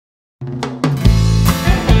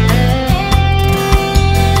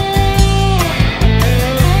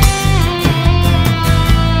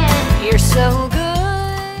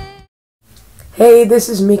Hey, this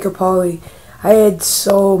is Mieka Pauley. I had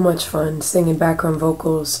so much fun singing background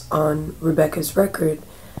vocals on Rebecca's record.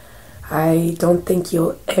 I don't think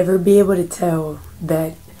you'll ever be able to tell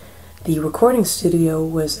that the recording studio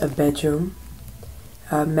was a bedroom.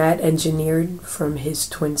 Matt engineered from his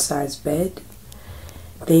twin-size bed.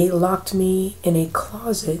 They locked me in a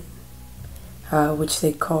closet, which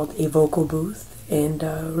they called a vocal booth, and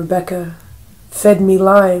Rebecca fed me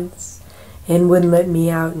lines and wouldn't let me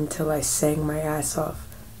out until I sang my ass off.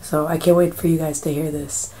 So I can't wait for you guys to hear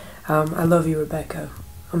this. I love you, Rebecca.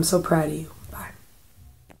 I'm so proud of you. Bye.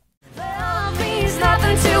 Love means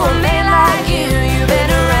nothing to a man like you. You've been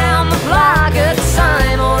around the block a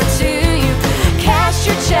time or two. You cashed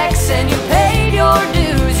your checks and you paid your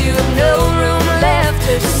dues. You have no room left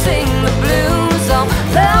to sing the blues. Oh,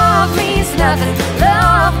 love means nothing.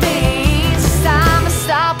 Love means it's time to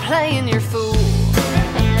stop playing your fool.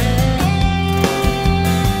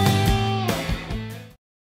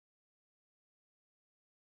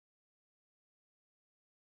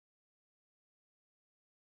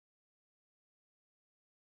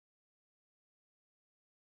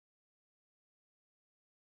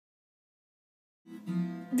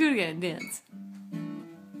 Do it again, dance.